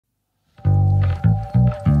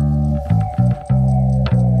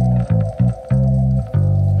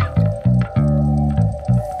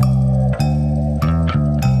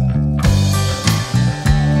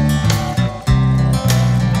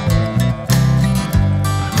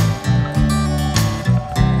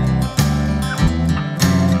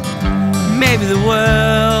Maybe the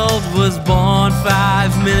world was born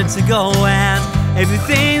 5 minutes ago, and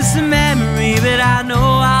everything's a memory, but I know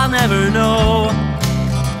I'll never know.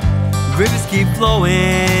 Rivers keep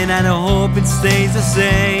flowing and I hope it stays the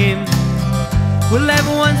same. Well,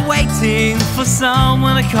 everyone's waiting for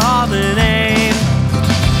someone to call their name.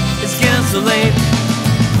 It's getting so late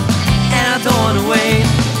and I don't wanna wait.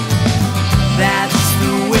 That's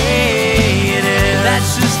the way it is.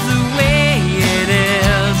 That's just the way it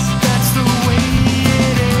is. That's the way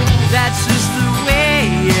it is. That's just the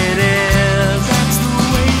way it is. That's the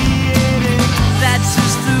way it is. That's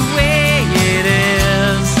just the way it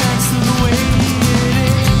is. That's the way it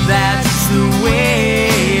is. That's the way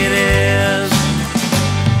it is.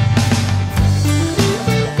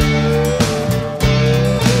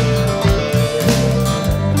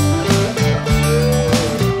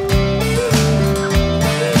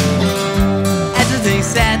 As the day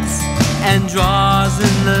sets and draws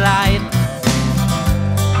in the light,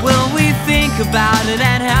 will we think about it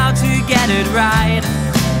and how to get it right?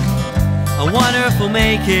 I wonder if we'll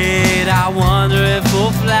make it, I wonder if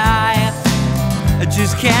we'll fly. I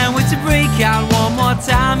just can't wait to break out one more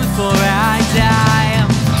time before I die.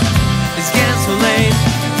 It's getting so late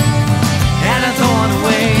and I don't wanna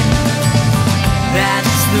wait.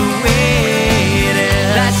 That's the way it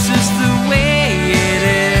is. That's just the way it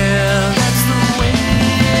is. That's the way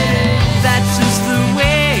it is. That's just the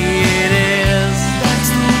way it is. That's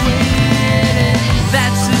the way it is.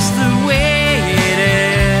 That's just the way it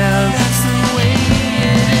is. That's the way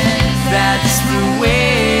it is. That's the way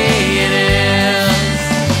it is.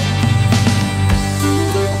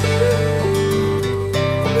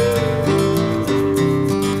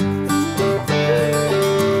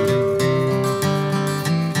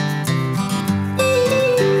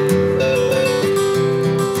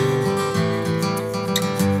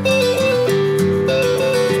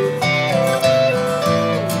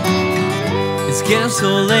 It's getting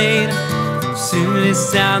so late, soon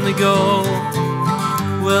it's time to go.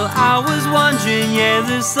 Well, I was wondering, yeah,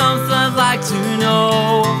 there's something I'd like to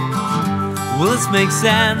know. Will this make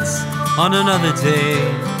sense on another day?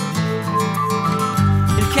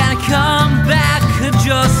 And can I come back? I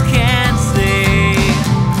just can't say.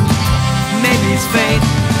 Maybe it's fate,